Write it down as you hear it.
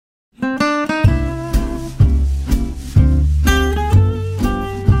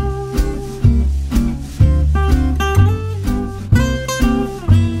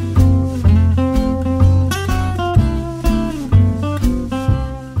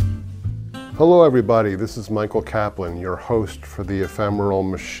Hello everybody, this is Michael Kaplan, your host for The Ephemeral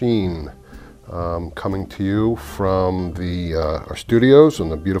Machine, coming to you from our studios on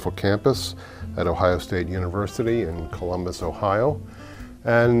the beautiful campus at Ohio State University in Columbus, Ohio.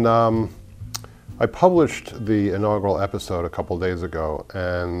 And I published the inaugural episode a couple days ago,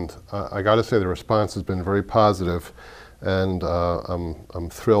 and I got to say the response has been very positive, and I'm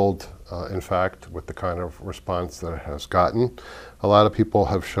thrilled, in fact, with the kind of response that it has gotten. A lot of people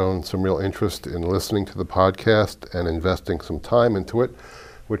have shown some real interest in listening to the podcast and investing some time into it,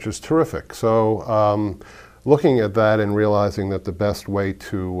 which is terrific. So looking at that and realizing that the best way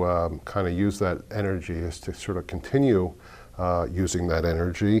to kind of use that energy is to sort of continue using that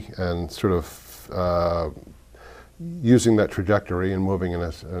energy and sort of using that trajectory and moving in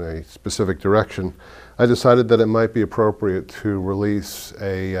a specific direction, I decided that it might be appropriate to release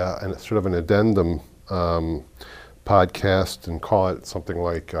a sort of an addendum podcast and call it something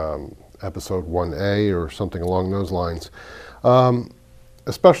like episode 1A or something along those lines.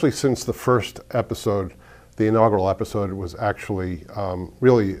 Especially since the first episode, the inaugural episode, was actually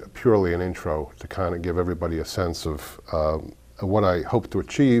really purely an intro to kind of give everybody a sense of what I hope to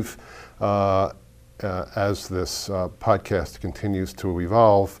achieve as this podcast continues to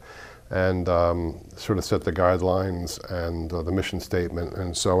evolve and sort of set the guidelines and the mission statement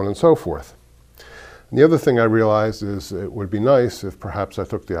and so on and so forth. And the other thing I realized is it would be nice if perhaps I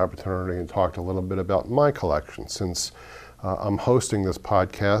took the opportunity and talked a little bit about my collection, since I'm hosting this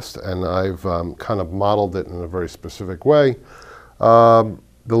podcast and I've kind of modeled it in a very specific way.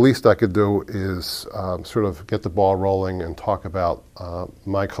 The least I could do is sort of get the ball rolling and talk about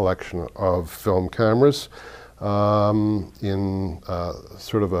my collection of film cameras in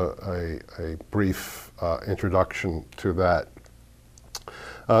sort of a brief introduction to that.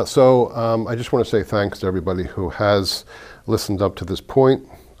 So I just want to say thanks to everybody who has listened up to this point.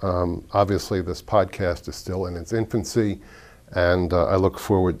 Obviously, this podcast is still in its infancy, and I look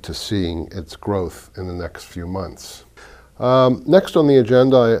forward to seeing its growth in the next few months. Next on the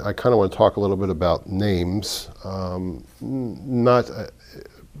agenda, I kind of want to talk a little bit about names, not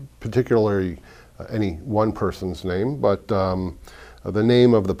particularly any one person's name, but the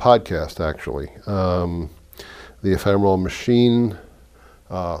name of the podcast, actually. The Ephemeral Machine,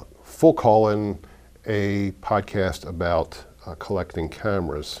 a podcast about collecting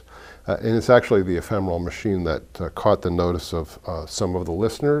cameras. And it's actually the Ephemeral Machine that caught the notice of some of the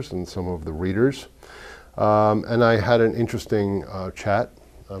listeners and some of the readers. And I had an interesting chat,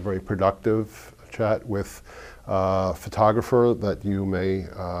 a very productive chat with a photographer that you may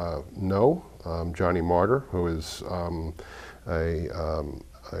know, Johnny Martyr, who is a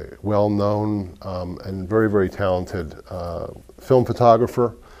well-known and very, very talented film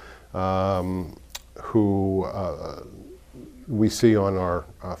photographer who we see on our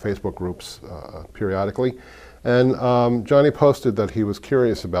Facebook groups periodically. And Johnny posted that he was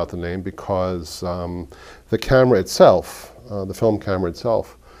curious about the name because the camera itself, the film camera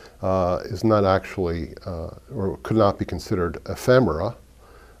itself, is not actually, or could not be considered ephemera,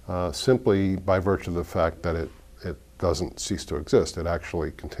 simply by virtue of the fact that it doesn't cease to exist. It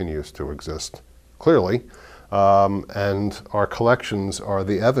actually continues to exist clearly, and our collections are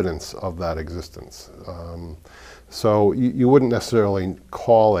the evidence of that existence. So you wouldn't necessarily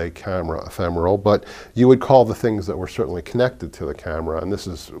call a camera ephemeral, but you would call the things that were certainly connected to the camera. And this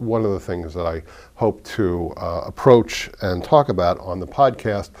is one of the things that I hope to approach and talk about on the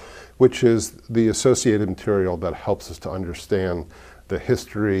podcast, which is the associated material that helps us to understand the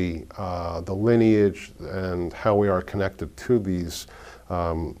history, the lineage, and how we are connected to these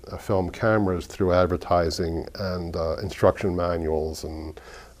film cameras through advertising and instruction manuals and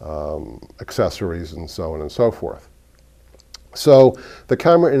accessories and so on and so forth. So the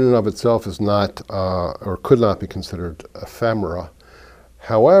camera in and of itself is not, or could not be considered ephemera.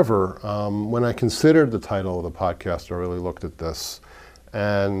 However, when I considered the title of the podcast, I really looked at this,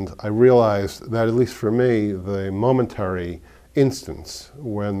 and I realized that, at least for me, the momentary instance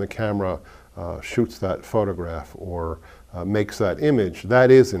when the camera shoots that photograph or makes that image,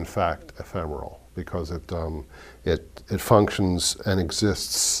 that is in fact ephemeral, because it functions and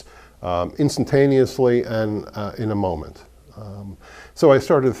exists instantaneously and in a moment. So I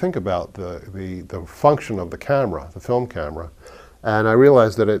started to think about the function of the camera, the film camera, and I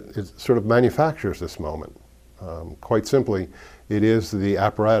realized that it sort of manufactures this moment. Quite simply, it is the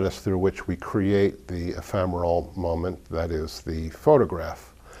apparatus through which we create the ephemeral moment, that is the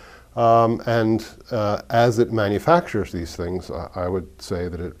photograph. And as it manufactures these things, I would say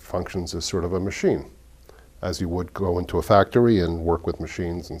that it functions as sort of a machine, as you would go into a factory and work with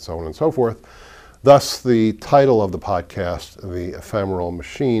machines and so on and so forth. Thus, the title of the podcast, The Ephemeral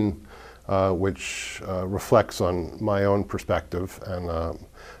Machine, which reflects on my own perspective. And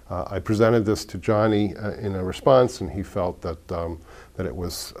I presented this to Johnny in a response, and he felt that that it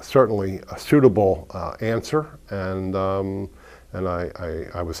was certainly a suitable answer, and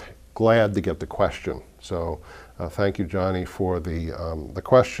I was glad to get the question. So thank you, Johnny, for the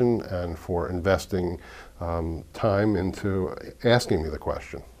question and for investing time into asking me the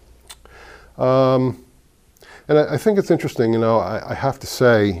question. And I think it's interesting, you know, I have to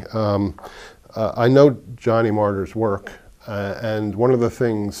say, I know Johnny Marder's work, and one of the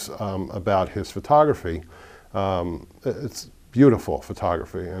things about his photography, it's beautiful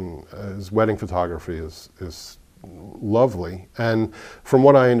photography, and his wedding photography is lovely. And from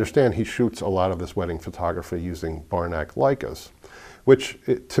what I understand, he shoots a lot of this wedding photography using Barnack Leicas, which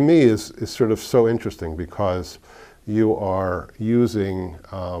to me is sort of so interesting, because you are using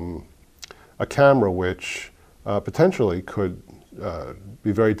a camera which potentially could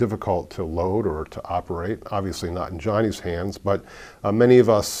be very difficult to load or to operate. Obviously not in Johnny's hands, but many of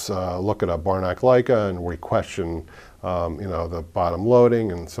us look at a Barnack Leica and we question you know, the bottom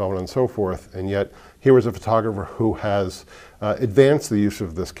loading and so on and so forth. And yet here is a photographer who has advanced the use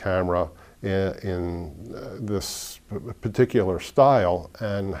of this camera in this particular style,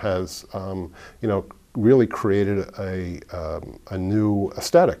 and has you know, really created a new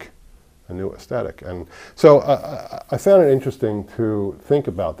aesthetic. And so I found it interesting to think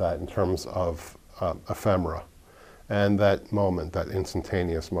about that in terms of ephemera and that moment, that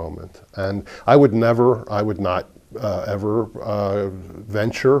instantaneous moment. And I would not ever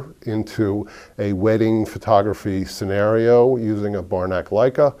venture into a wedding photography scenario using a Barnack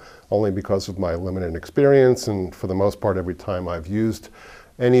Leica, only because of my limited experience. And for the most part, every time I've used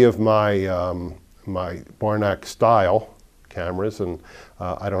any of my my Barnack style cameras, and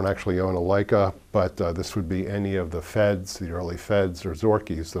I don't actually own a Leica, but this would be any of the Feds, the early Feds or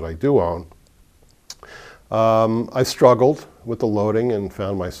Zorkis that I do own. I struggled with the loading and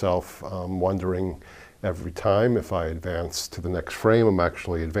found myself wondering every time if I advance to the next frame, I'm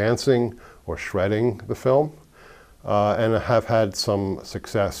actually advancing or shredding the film. And I have had some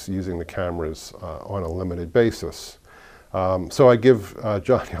success using the cameras on a limited basis. So I give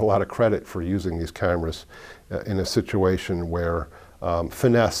Johnny a lot of credit for using these cameras in a situation where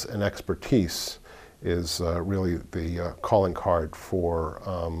finesse and expertise is really the calling card for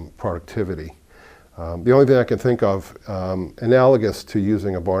productivity. The only thing I can think of analogous to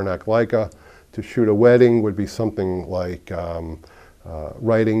using a Barnack Leica to shoot a wedding would be something like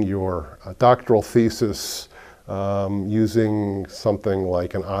writing your doctoral thesis using something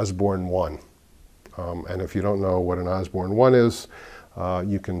like an Osborne 1. And if you don't know what an Osborne 1 is,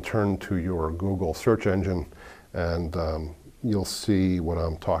 you can turn to your Google search engine and you'll see what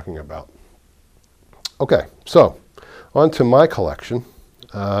I'm talking about. Okay, so on to my collection.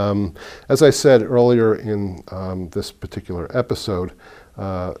 As I said earlier in this particular episode,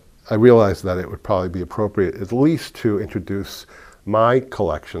 I realized that it would probably be appropriate at least to introduce my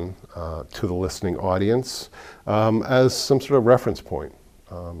collection to the listening audience as some sort of reference point.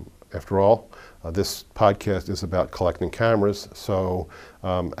 After all, this podcast is about collecting cameras, so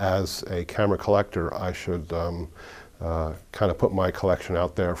as a camera collector, I should kind of put my collection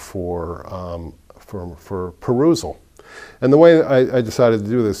out there for perusal. And the way I decided to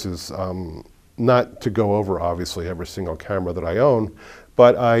do this is not to go over, obviously, every single camera that I own,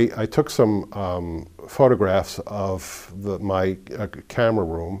 but I took some photographs of my camera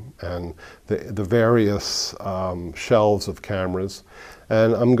room and the various shelves of cameras.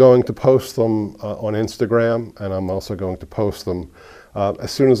 And I'm going to post them on Instagram, and I'm also going to post them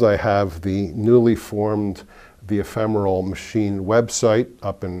as soon as I have the newly formed The Ephemeral Machine website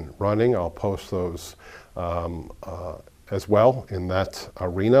up and running. I'll post those as well in that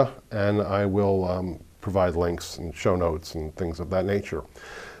arena, and I will provide links and show notes and things of that nature.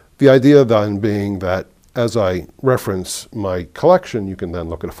 The idea then being that as I reference my collection, you can then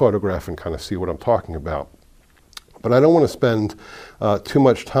look at a photograph and kind of see what I'm talking about. But I don't want to spend too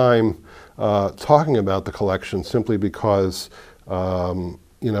much time talking about the collection, simply because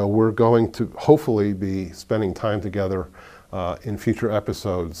you know, we're going to hopefully be spending time together in future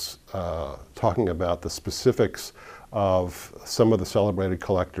episodes talking about the specifics of some of the celebrated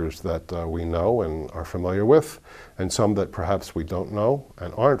collectors that we know and are familiar with, and some that perhaps we don't know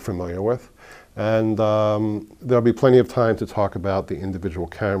and aren't familiar with. And there'll be plenty of time to talk about the individual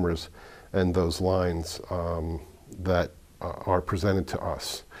cameras and those lines that are presented to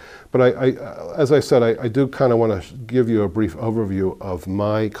us. But as I said, I do kind of want to give you a brief overview of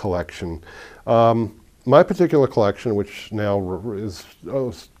my collection. My particular collection, which now is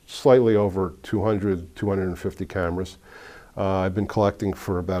slightly over 200, 250 cameras, I've been collecting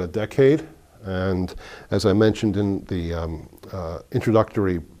for about a decade, and as I mentioned in the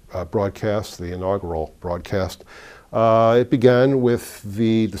introductory broadcast, the inaugural broadcast, it began with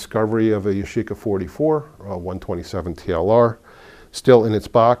the discovery of a Yashica 44, 127 TLR, still in its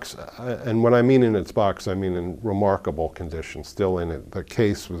box. And when I mean in its box, I mean in remarkable condition, still in it. The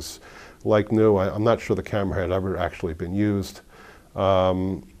case was like new. I'm not sure the camera had ever actually been used.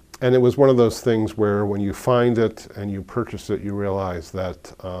 And it was one of those things where when you find it and you purchase it, you realize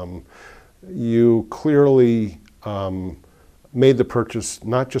that you clearly made the purchase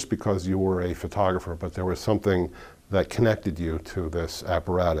not just because you were a photographer, but there was something that connected you to this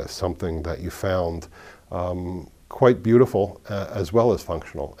apparatus, something that you found quite beautiful as well as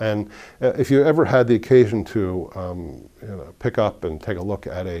functional. And if you ever had the occasion to pick up and take a look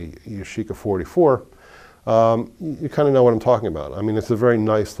at a Yashica 44, you kind of know what I'm talking about. I mean, it's a very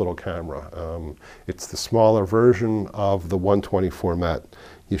nice little camera. It's the smaller version of the 120 format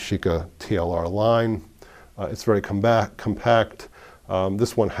Yashica TLR line. It's very compact.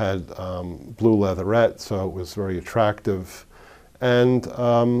 This one had blue leatherette, so it was very attractive. And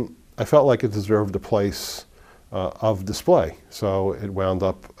I felt like it deserved a place of display. So it wound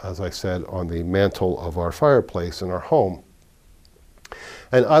up, as I said, on the mantle of our fireplace in our home.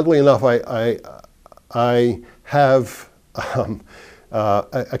 And oddly enough, I have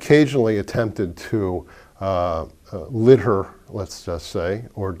occasionally attempted to litter, let's just say,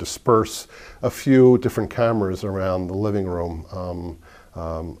 or disperse a few different cameras around the living room,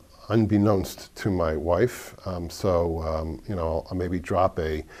 unbeknownst to my wife. I'll maybe drop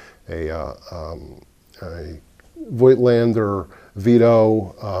a Voigtlander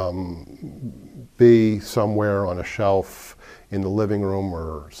Vito B somewhere on a shelf in the living room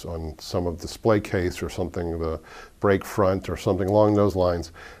or on some of the display case or something, the brake front or something along those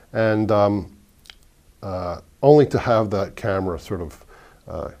lines. And only to have that camera sort of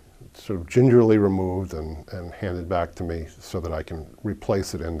gingerly removed and handed back to me so that I can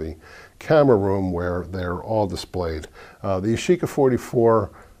replace it in the camera room where they're all displayed. The Yashica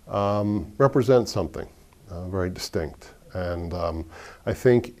 44 represents something very distinct. And I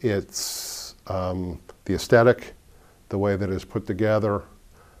think it's the aesthetic, the way that it's put together,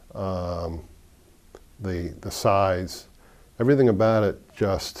 the size, everything about it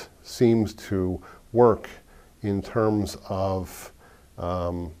just seems to work in terms of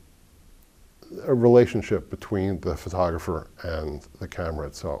a relationship between the photographer and the camera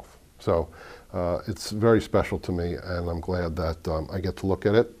itself. So it's very special to me, and I'm glad that I get to look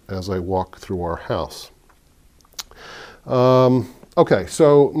at it as I walk through our house. Okay,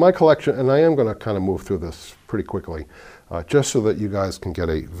 so my collection, and I am going to kind of move through this pretty quickly, just so that you guys can get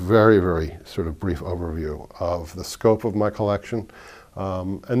a very, very sort of brief overview of the scope of my collection.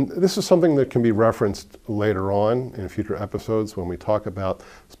 And this is something that can be referenced later on in future episodes when we talk about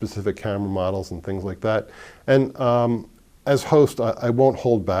specific camera models and things like that. And as host, I won't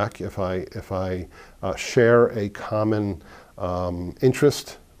hold back if I share a common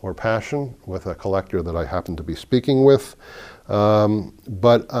interest or passion with a collector that I happen to be speaking with.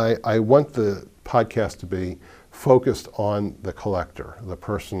 But I want the podcast to be focused on the collector, the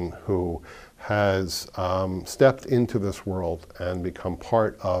person who has stepped into this world and become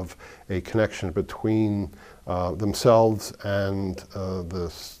part of a connection between themselves and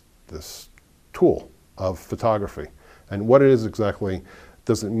this tool of photography. And what it is exactly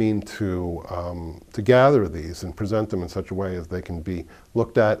does it mean to gather these and present them in such a way as they can be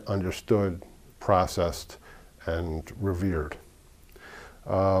looked at, understood, processed, and revered.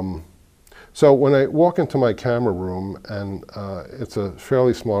 So when I walk into my camera room, and it's a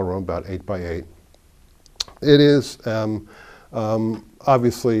fairly small room, about 8 by 8, it is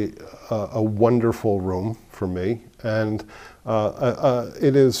obviously a wonderful room for me, and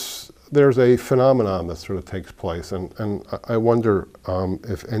there's a phenomenon that sort of takes place, and I wonder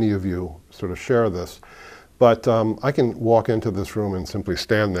if any of you sort of share this, but I can walk into this room and simply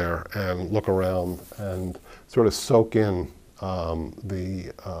stand there and look around and sort of soak in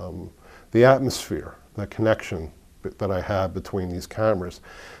the atmosphere, the connection that I have between these cameras.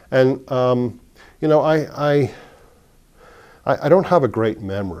 And I don't have a great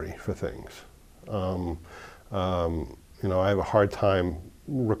memory for things. I have a hard time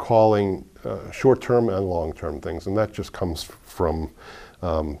recalling short-term and long-term things, and that just comes from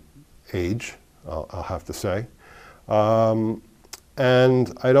age, I'll have to say.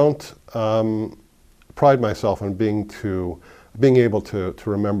 And I don't pride myself on being able to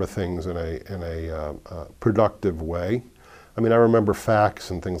remember things in a productive way. I mean, I remember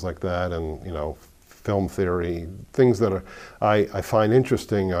facts and things like that, and film theory, things that I find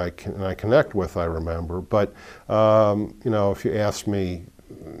interesting, I connect with, I remember. But if you ask me,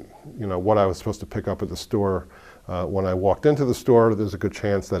 what I was supposed to pick up at the store when I walked into the store, there's a good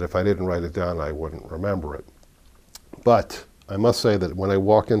chance that if I didn't write it down, I wouldn't remember it. But I must say that when I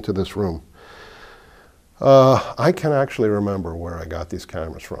walk into this room, I can actually remember where I got these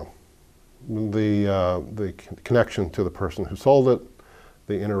cameras from. The connection to the person who sold it,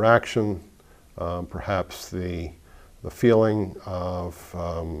 the interaction, perhaps the feeling of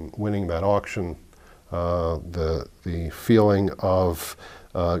winning that auction, the feeling of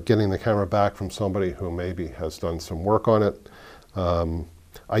getting the camera back from somebody who maybe has done some work on it.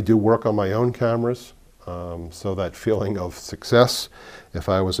 I do work on my own cameras, so that feeling of success, if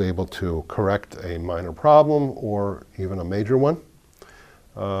I was able to correct a minor problem or even a major one.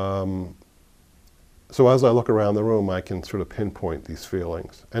 So as I look around the room, I can sort of pinpoint these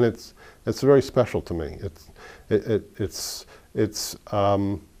feelings, and it's very special to me. It's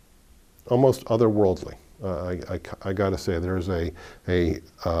almost otherworldly. I got to say, there's I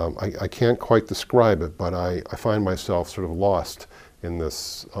can't quite describe it, but I find myself sort of lost in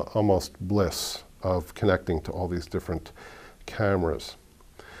this almost bliss of connecting to all these different cameras.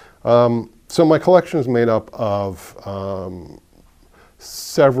 So my collection is made up of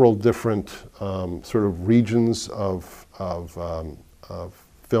several different sort of regions of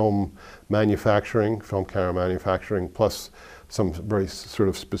film manufacturing, film camera manufacturing, plus some very sort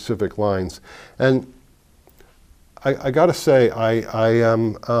of specific lines. And I got to say,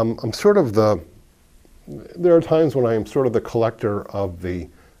 I'm sort of there are times when I am sort of the collector of the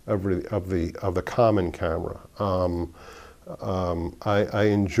common camera. I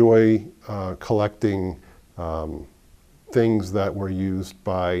enjoy collecting things that were used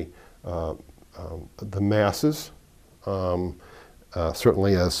by the masses,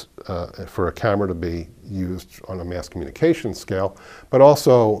 certainly as for a camera to be used on a mass communication scale, but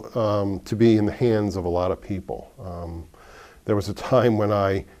also to be in the hands of a lot of people. There was a time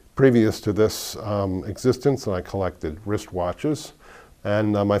when previous to this existence, I collected wristwatches,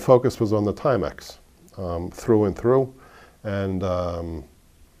 and my focus was on the Timex through and through, and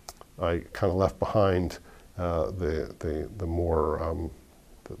I kind of left behind the more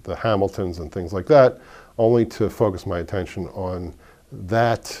the Hamiltons and things like that, only to focus my attention on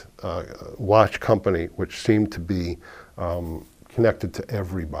that watch company, which seemed to be connected to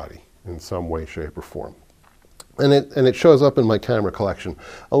everybody in some way, shape, or form. And it shows up in my camera collection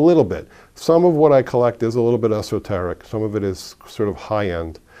a little bit. Some of what I collect is a little bit esoteric. Some of it is sort of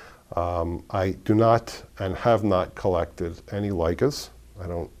high-end. I do not and have not collected any Leicas. I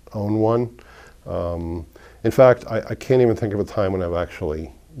don't own one. In fact, I can't even think of a time when I've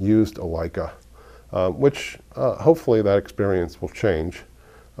actually used a Leica, which hopefully that experience will change,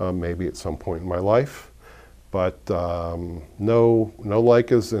 maybe at some point in my life. But no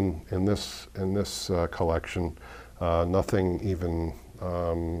Leicas in this collection. Nothing even.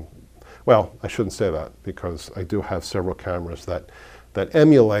 Well, I shouldn't say that, because I do have several cameras that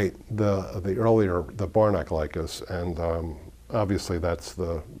emulate the earlier Barnack Leicas, and obviously that's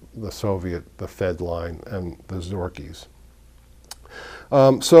the Soviet, the Fed line, and the Zorkis.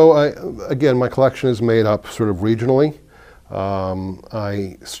 So again, my collection is made up sort of regionally.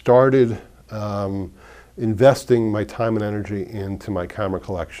 I started investing my time and energy into my camera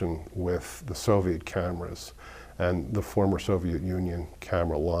collection with the Soviet cameras and the former Soviet Union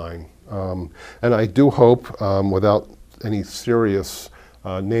camera line. And I do hope, without any serious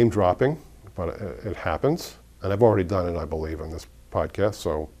name dropping, but it happens, and I've already done it, I believe, on this podcast,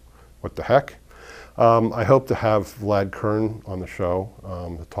 so what the heck. I hope to have Vlad Kern on the show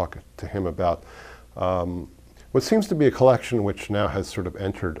to talk to him about what seems to be a collection which now has sort of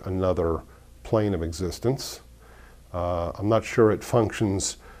entered another plane of existence. I'm not sure it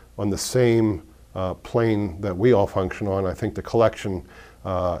functions on the same plane that we all function on. I think the collection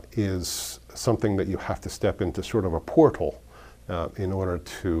is something that you have to step into sort of a portal in order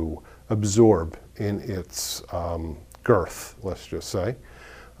to absorb in its girth, let's just say.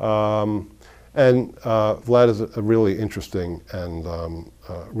 And Vlad is a really interesting and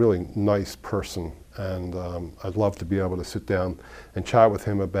really nice person, and I'd love to be able to sit down and chat with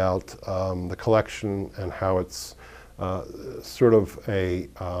him about the collection and how it's sort of a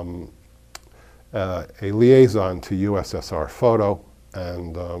liaison to USSR photo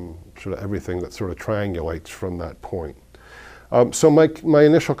and sort of everything that sort of triangulates from that point. So my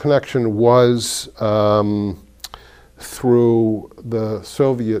initial connection was through the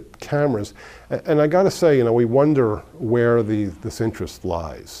Soviet cameras. And I got to say, we wonder where this interest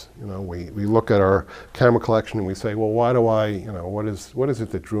lies. We look at our camera collection and we say, well, why do what is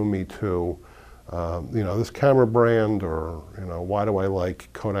it that drew me to this camera brand, or why do I like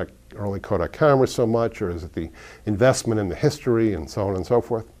Kodak, early Kodak cameras so much, or is it the investment in the history, and so on and so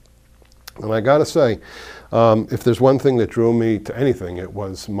forth. And I got to say, if there's one thing that drew me to anything, it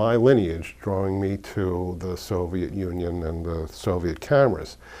was my lineage drawing me to the Soviet Union and the Soviet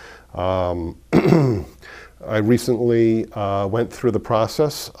cameras. I recently went through the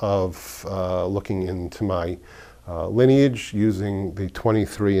process of looking into my lineage using the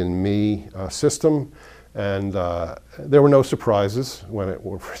 23andMe system, and there were no surprises when it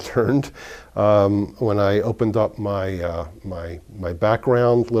was returned. When I opened up my my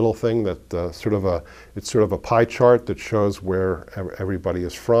background little thing, that it's sort of a pie chart that shows where everybody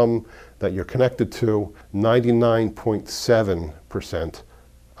is from, that you're connected to. 99.7%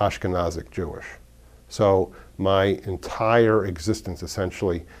 Ashkenazic Jewish. So my entire existence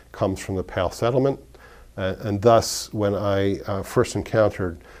essentially comes from the Pale settlement, and thus when I first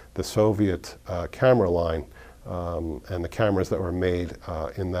encountered the Soviet camera line and the cameras that were made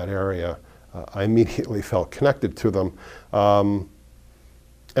in that area, I immediately felt connected to them, and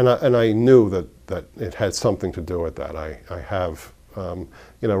I knew that it had something to do with that. I have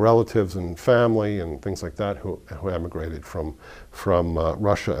relatives and family and things like that who emigrated from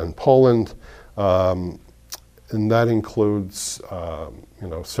Russia and Poland, and that includes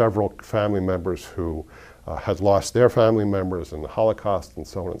several family members who had lost their family members in the Holocaust, and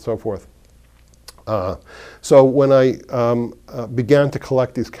so on and so forth. So when I began to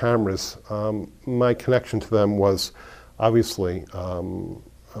collect these cameras, my connection to them was obviously a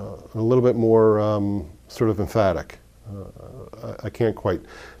little bit more sort of emphatic. I can't quite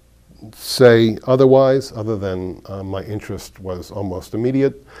say otherwise, other than my interest was almost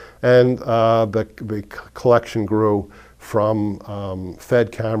immediate, and the collection grew from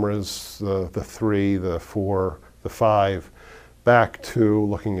Fed cameras, the 3, the 4, the 5, back to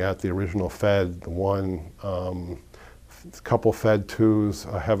looking at the original Fed, the 1, a couple Fed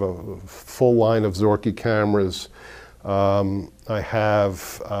 2s. I have a full line of Zorky cameras. I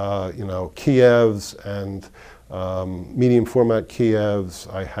have Kievs and medium format Kievs.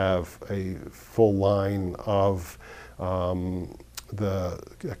 I have a full line of the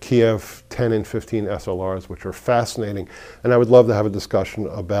Kiev 10 and 15 SLRs, which are fascinating. And I would love to have a discussion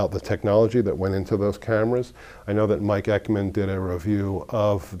about the technology that went into those cameras. I know that Mike Ekman did a review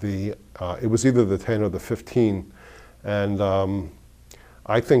of the, it was either the 10 or the 15. And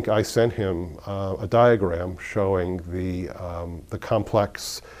I think I sent him a diagram showing the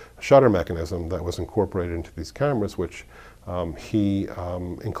complex shutter mechanism that was incorporated into these cameras, which he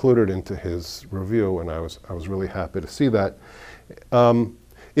included into his review, and I was really happy to see that.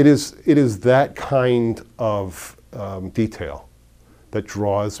 It is that kind of detail that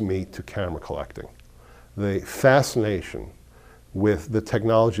draws me to camera collecting. The fascination with the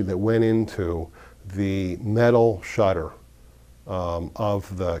technology that went into the metal shutter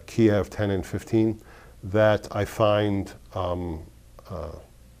of the Kiev 10 and 15, that I find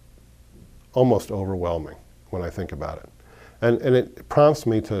almost overwhelming when I think about it. And it prompts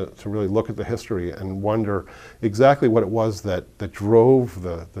me to really look at the history and wonder exactly what it was that drove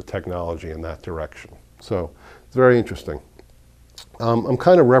the technology in that direction. So it's very interesting. I'm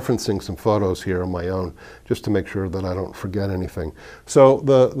kind of referencing some photos here on my own, just to make sure that I don't forget anything. So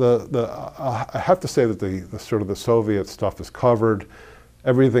I have to say that the sort of the Soviet stuff is covered.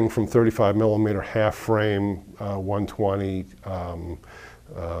 Everything from 35 millimeter half frame, 120,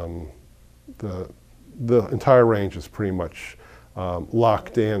 the entire range is pretty much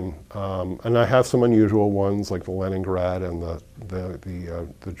locked in, and I have some unusual ones like the Leningrad and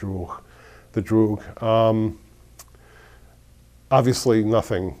the Drug. Obviously,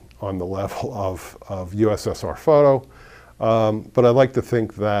 nothing on the level of USSR photo, but I like to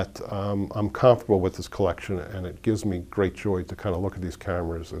think that I'm comfortable with this collection, and it gives me great joy to kind of look at these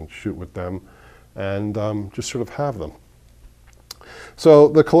cameras and shoot with them, and just sort of have them. So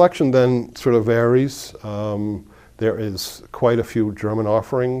the collection then sort of varies. There is quite a few German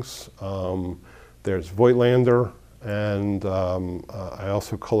offerings. There's Voigtlander, and I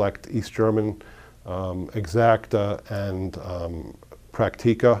also collect East German Exacta and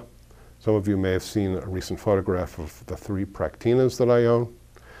Praktica. Some of you may have seen a recent photograph of the 3 Praktinas that I own.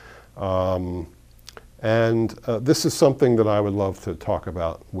 This is something that I would love to talk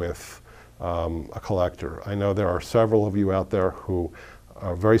about with a collector. I know there are several of you out there who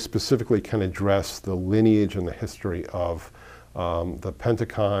very specifically can address the lineage and the history of the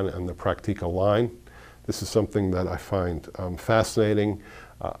Pentacon and the Praktica line. This is something that I find fascinating.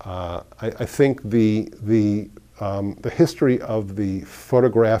 I think the history of the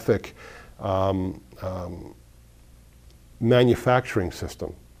photographic manufacturing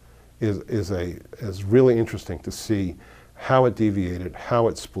system is really interesting to see how it deviated, how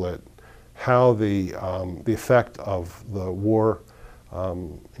it split, how the effect of the war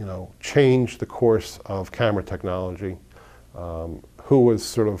changed the course of camera technology, who was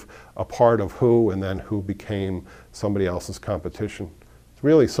sort of a part of who, and then who became somebody else's competition. It's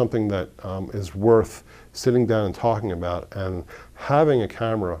really something that is worth sitting down and talking about, and having a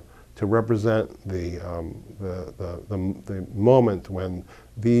camera to represent the moment when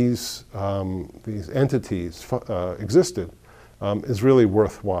these entities existed is really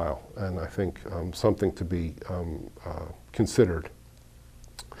worthwhile, and I think something to be considered.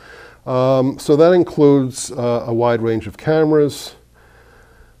 So that includes a wide range of cameras.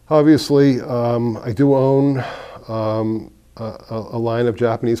 Obviously, I do own a line of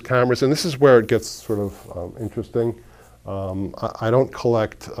Japanese cameras, and this is where it gets sort of interesting. I don't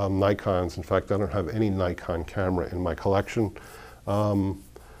collect Nikons. In fact, I don't have any Nikon camera in my collection.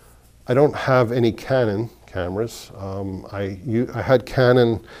 I don't have any Canon cameras. I had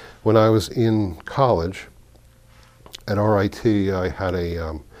Canon when I was in college. At RIT, I had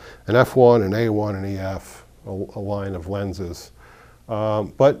an F1, an A1, an EF, a line of lenses.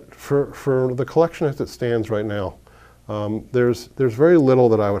 But for the collection as it stands right now, there's very little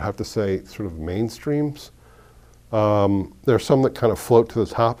that I would have to say sort of mainstreams. There are some that kind of float to the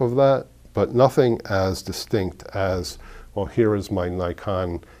top of that, but nothing as distinct as, well, here is my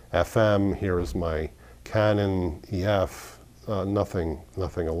Nikon FM, here is my Canon EF, nothing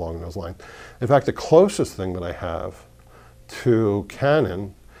along those lines. In fact, the closest thing that I have to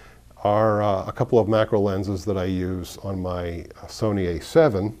Canon are a couple of macro lenses that I use on my Sony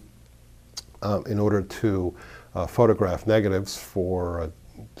A7 in order to photograph negatives for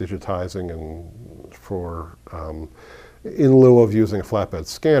digitizing and for in lieu of using a flatbed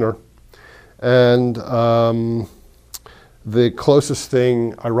scanner. And the closest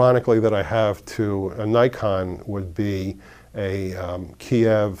thing, ironically, that I have to a Nikon would be a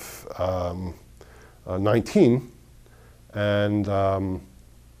Kiev 19, and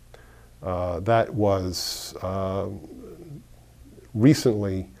that was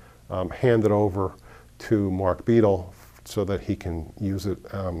recently handed over to Mark Beadle so that he can use it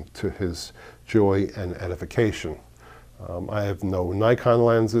to his joy and edification. I have no Nikon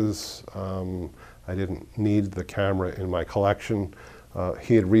lenses. I didn't need the camera in my collection.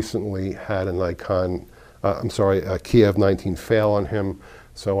 He had recently had a Kiev 19 fail on him,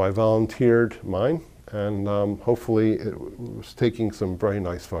 so I volunteered mine, and hopefully it was taking some very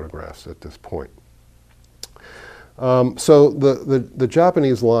nice photographs at this point. So the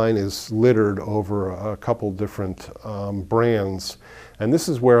Japanese line is littered over a couple different brands, and this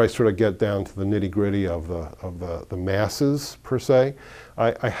is where I sort of get down to the nitty-gritty of the masses per se.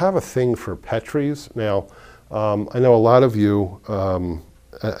 I have a thing for Petris. Now, I know a lot of you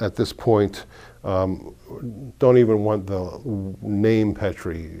at this point don't even want the name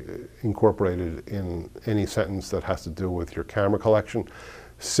Petri incorporated in any sentence that has to do with your camera collection,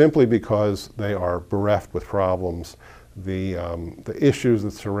 simply because they are bereft with problems. The issues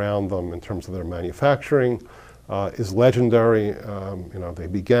that surround them in terms of their manufacturing is legendary. They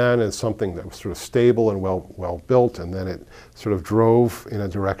began as something that was sort of stable and well built, and then it sort of drove in a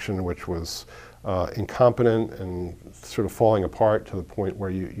direction which was incompetent and sort of falling apart to the point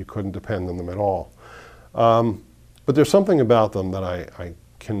where you couldn't depend on them at all. But there's something about them that I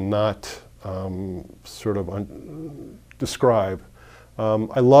cannot sort of describe.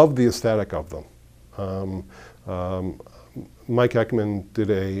 I love the aesthetic of them. Mike Ekman did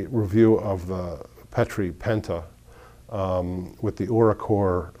a review of the Petri Penta with the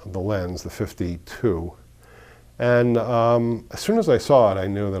Auricor, the lens, the 52. And as soon as I saw it, I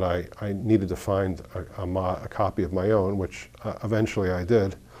knew that I needed to find a copy of my own, which eventually I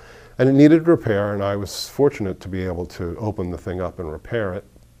did. And it needed repair, and I was fortunate to be able to open the thing up and repair it.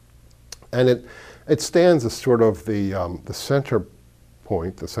 And it stands as sort of the center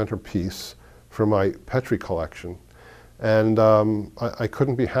point, the centerpiece for my Petri collection. And I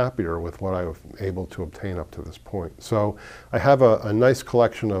couldn't be happier with what I was able to obtain up to this point. So I have a nice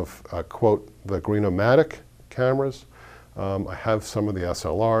collection of, quote, the Greenomatic cameras. I have some of the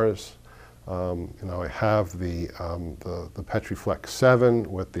SLRs. I have the Petriflex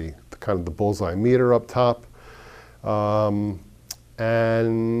 7 with the kind of the bullseye meter up top.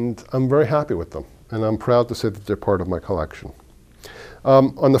 And I'm very happy with them. And I'm proud to say that they're part of my collection.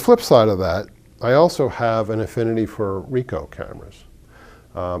 On the flip side of that, I also have an affinity for Ricoh cameras.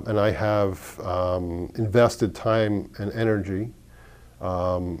 And I have invested time and energy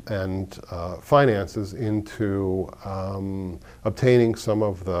and finances into obtaining some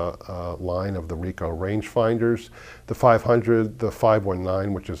of the line of the Ricoh rangefinders, the 500, the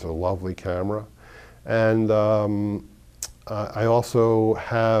 519, which is a lovely camera. And I also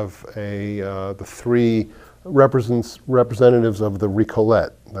have the three representatives of the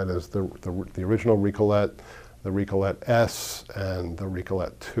Recollette, that is the original Recollette, the Recollette S, and the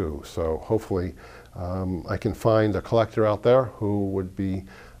Recollette 2. So hopefully I can find a collector out there who would be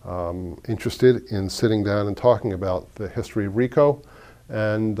interested in sitting down and talking about the history of Ricoh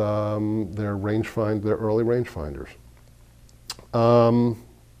and their early rangefinders.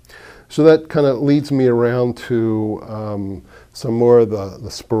 So that kind of leads me around to some more of the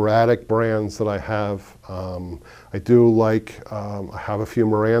sporadic brands that I have. I do like, I have a few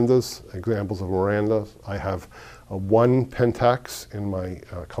Mirandas, examples of Mirandas. I have one Pentax in my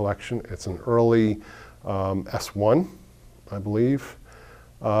collection. It's an early S1, I believe,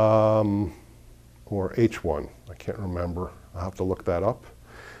 or H1. I can't remember. I'll have to look that up.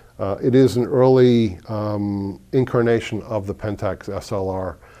 It is an early incarnation of the Pentax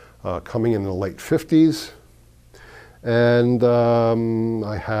SLR, coming in the late 50s. And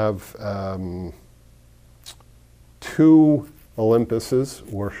I have two Olympuses,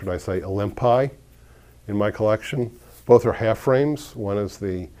 or should I say Olympi, in my collection. Both are half frames. One is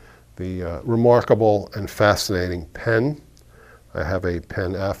the remarkable and fascinating Pen. I have a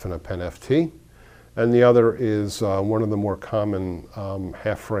Pen F and a Pen FT. And the other is one of the more common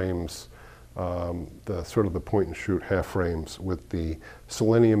half frames, the sort of the point and shoot half frames with the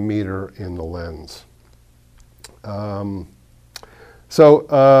selenium meter in the lens.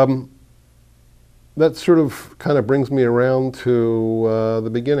 That sort of kind of brings me around to the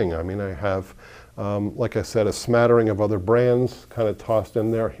beginning. I mean, I have, like I said, a smattering of other brands kind of tossed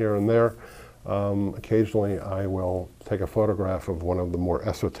in there here and there. Occasionally I will take a photograph of one of the more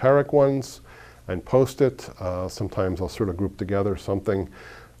esoteric ones and post it. Sometimes I'll sort of group together something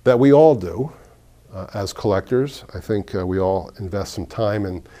that we all do as collectors. I think we all invest some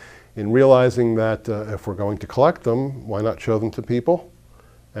time in realizing that if we're going to collect them, why not show them to people?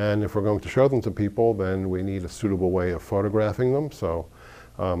 And if we're going to show them to people, then we need a suitable way of photographing them. So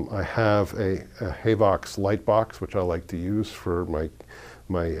I have a Havox light box, which I like to use for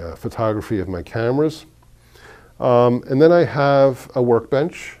my photography of my cameras. And then I have a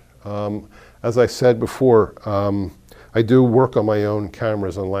workbench. As I said before, I do work on my own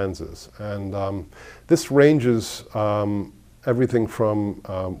cameras and lenses. And this ranges everything from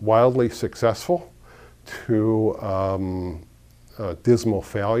wildly successful to dismal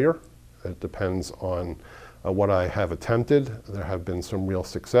failure. It depends on what I have attempted. There have been some real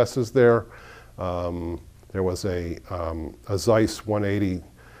successes there. There was a Zeiss 180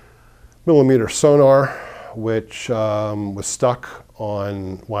 millimeter sonar, which was stuck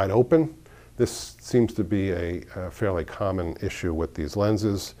on wide open. This seems to be a fairly common issue with these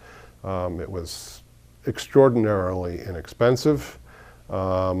lenses. It was extraordinarily inexpensive.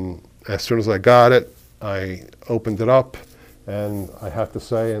 As soon as I got it, I opened it up, and I have to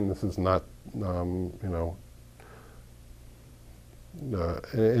say, and this is not, in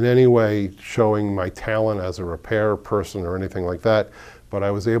any way showing my talent as a repair person or anything like that, but I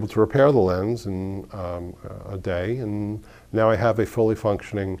was able to repair the lens in a day, and now I have a fully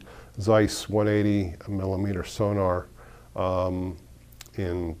functioning Zeiss 180 millimeter sonar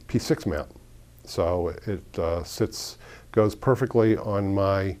in P6 mount. So it goes perfectly on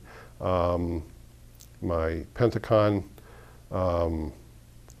my my Pentacon,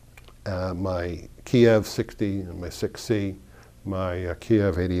 my Kiev 60 and my 6C, my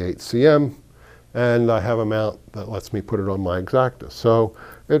Kiev 88CM, and I have a mount that lets me put it on my Exactus. So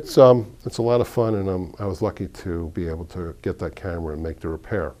it's a lot of fun, and I was lucky to be able to get that camera and make the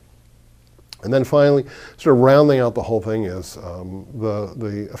repair. And then finally, sort of rounding out the whole thing is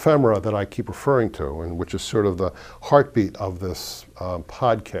the ephemera that I keep referring to, and which is sort of the heartbeat of this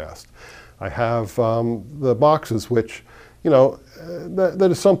podcast. I have the boxes, which, that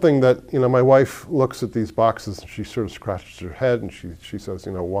is something that, my wife looks at these boxes and she sort of scratches her head and she says,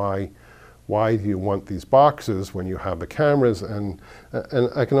 why do you want these boxes when you have the cameras? And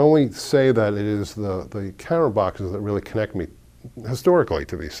I can only say that it is the camera boxes that really connect me historically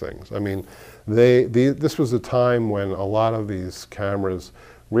to these things. I mean, this was a time when a lot of these cameras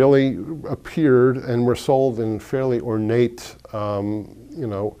really appeared and were sold in fairly ornate,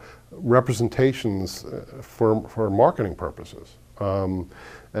 representations for marketing purposes.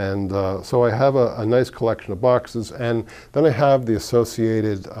 And so I have a nice collection of boxes, and then I have the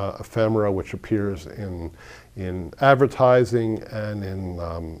associated ephemera, which appears in advertising and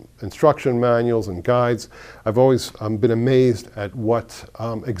in instruction manuals and guides. I've always been amazed at what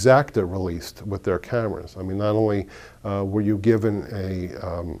Exacta released with their cameras. I mean, not only were you given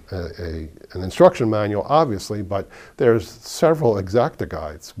an instruction manual, obviously, but there's several Exacta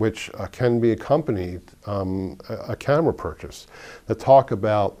guides which can be accompanied a camera purchase that talk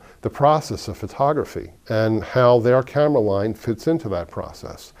about the process of photography and how their camera line fits into that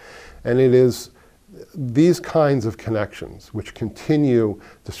process. And it is these kinds of connections which continue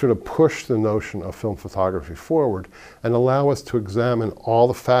to sort of push the notion of film photography forward and allow us to examine all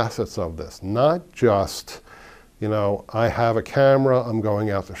the facets of this, not just, you know, I have a camera, I'm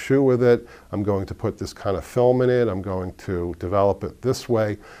going out to shoot with it, I'm going to put this kind of film in it, I'm going to develop it this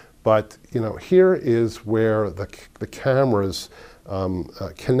way. But, you know, here is where the camera's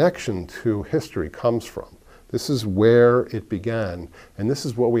connection to history comes from. This is where it began, and this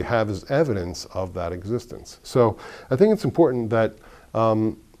is what we have as evidence of that existence. So I think it's important that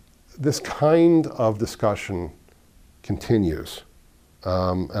this kind of discussion continues.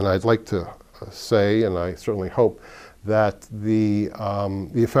 And I'd like to say, and I certainly hope, that the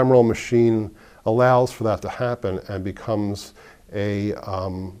ephemeral machine allows for that to happen and becomes a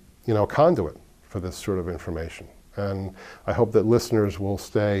conduit for this sort of information. And I hope that listeners will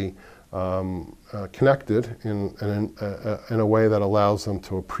stay connected in a way that allows them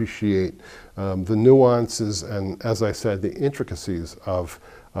to appreciate the nuances and, as I said, the intricacies of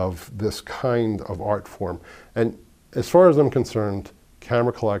this kind of art form. And as far as I'm concerned,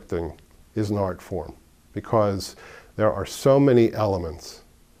 camera collecting is an art form because there are so many elements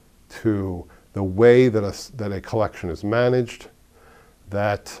to the way that a collection is managed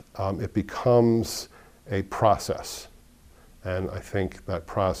that it becomes a process. And I think that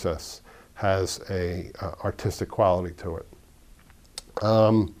process has a artistic quality to it.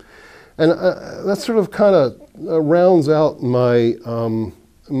 And that sort of kind of rounds out my,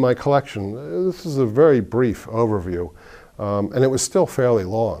 my collection. This is a very brief overview, and it was still fairly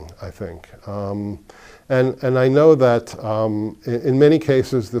long, I think. And I know that in many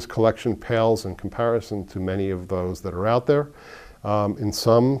cases this collection pales in comparison to many of those that are out there. In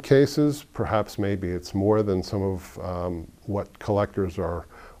some cases, perhaps maybe it's more than some of what collectors are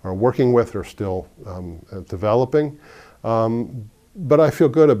working with or still developing. But I feel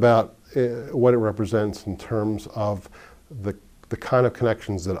good about what it represents in terms of the kind of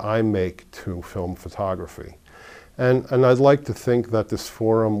connections that I make to film photography. And I'd like to think that this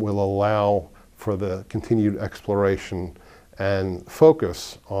forum will allow for the continued exploration and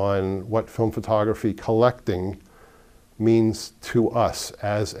focus on what film photography collecting means to us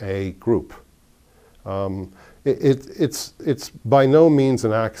as a group. It's by no means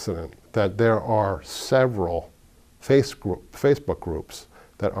an accident that there are several Facebook groups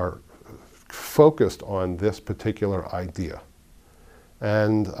that are focused on this particular idea.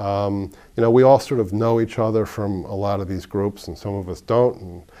 And you know, we all sort of know each other from a lot of these groups, and some of us don't,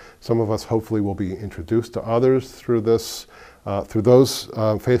 and some of us hopefully will be introduced to others through this, through those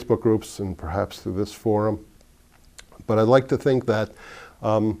Facebook groups and perhaps through this forum. But I'd like to think that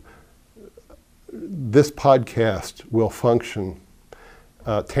this podcast will function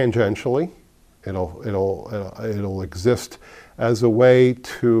tangentially. It'll exist as a way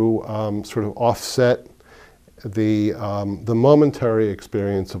to sort of offset the momentary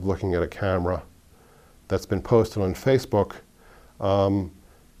experience of looking at a camera that's been posted on Facebook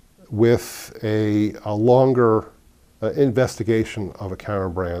with a longer investigation of a camera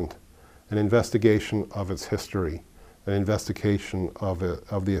brand, an investigation of its history, an investigation of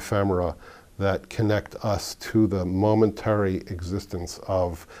the ephemera that connect us to the momentary existence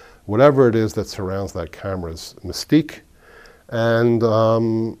of whatever it is that surrounds that camera's mystique, and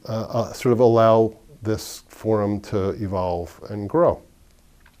sort of allow this forum to evolve and grow.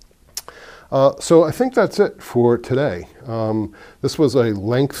 So I think that's it for today. This was a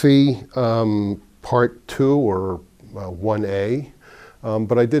lengthy part 2 or 1A,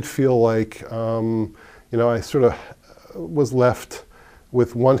 but I did feel like you know, I sort of was left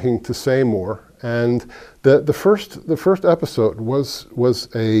with wanting to say more. And the first episode was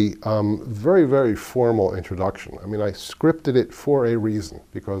a very, very formal introduction. I mean, I scripted it for a reason,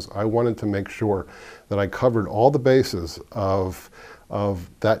 because I wanted to make sure that I covered all the bases of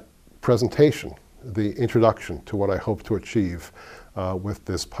that presentation, the introduction to what I hope to achieve with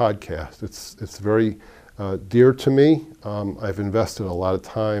this podcast. It's very dear to me. I've invested a lot of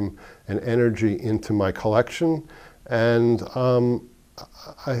time and energy into my collection, and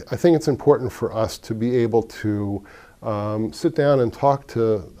I think it's important for us to be able to sit down and talk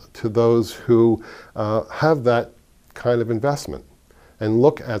to those who have that kind of investment and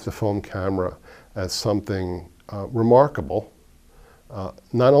look at the film camera as something remarkable,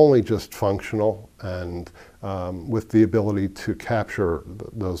 not only just functional and with the ability to capture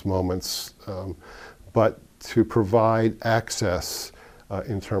those moments, but to provide access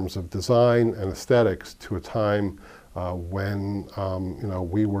in terms of design and aesthetics to a time when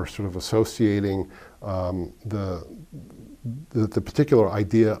we were sort of associating the particular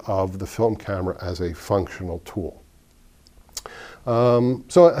idea of the film camera as a functional tool.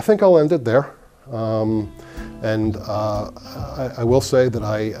 So I think I'll end it there. And I will say that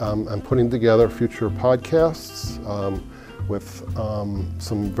I'm putting together future podcasts with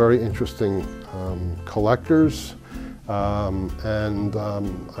some very interesting collectors. And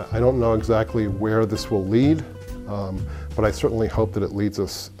I don't know exactly where this will lead, but I certainly hope that it leads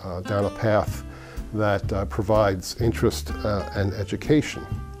us down a path that provides interest and education.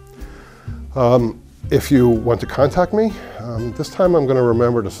 If you want to contact me, this time I'm going to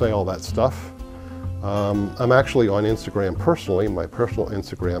remember to say all that stuff. I'm actually on Instagram personally. My personal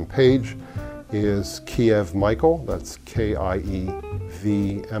Instagram page is Kiev Michael. That's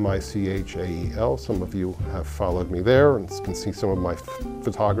KIEVMICHAEL. Some of you have followed me there and can see some of my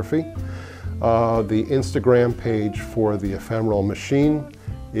photography. The Instagram page for The Ephemeral Machine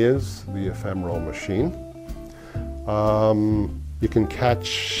is The Ephemeral Machine. You can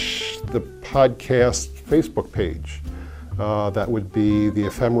catch the podcast Facebook page. That would be The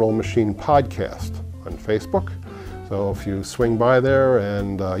Ephemeral Machine Podcast on Facebook. So if you swing by there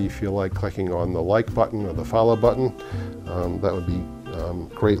and you feel like clicking on the like button or the follow button, that would be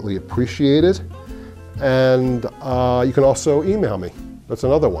greatly appreciated. And you can also email me. That's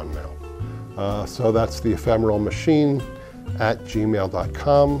another one now. So that's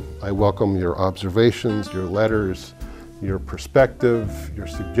theephemeralmachine@gmail.com. I welcome your observations, your letters, your perspective, your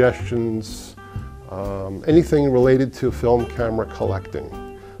suggestions, anything related to film camera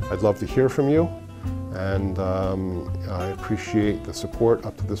collecting. I'd love to hear from you, and I appreciate the support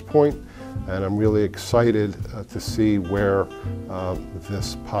up to this point, and I'm really excited to see where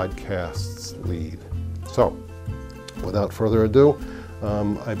this podcast lead. So, without further ado,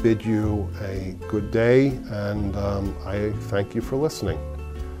 I bid you a good day, and I thank you for listening.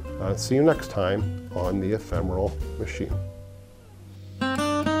 See you next time on The Ephemeral Machine.